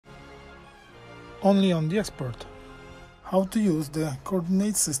only on the export. How to use the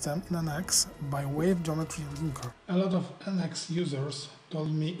coordinate system in NX by Wave Geometry Linker. A lot of NX users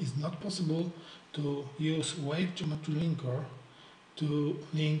told me it's not possible to use Wave Geometry Linker to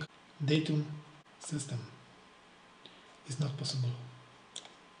link datum system. It's not possible.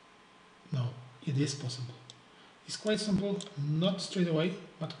 No, it is possible. It's quite simple, not straight away,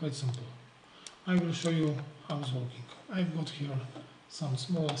 but quite simple. I will show you how it's working. I've got here some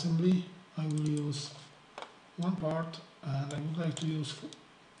small assembly. I will use one part, and I would like to use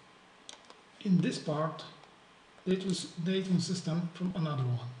in this part datum system from another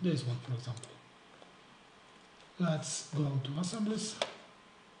one. This one, for example. Let's go to assemblies.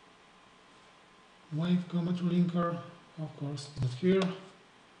 Wave Geometry Linker, of course, not here.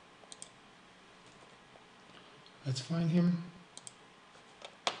 Let's find him.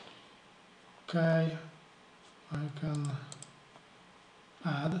 Okay, I can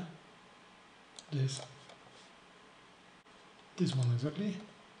add this one exactly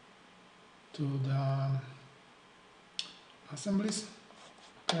to the assemblies.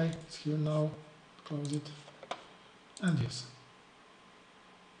 Okay, it's here now. Close it, and yes.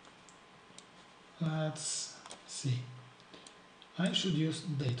 Let's see. I should use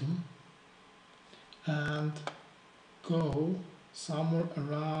datum and go somewhere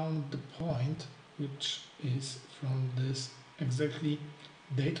around the point which is from this exactly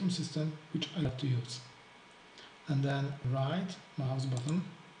datum system which I like to use, and then right mouse button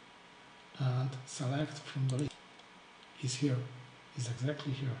and select from the list. Is here, is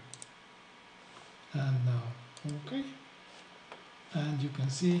exactly here, and now okay, and you can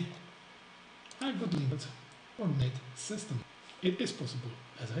see I've got linked coordinate system. It is possible,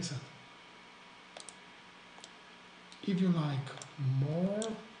 as I said. If you like more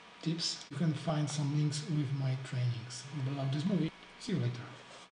tips, you can find some links with my trainings below this movie. See you later.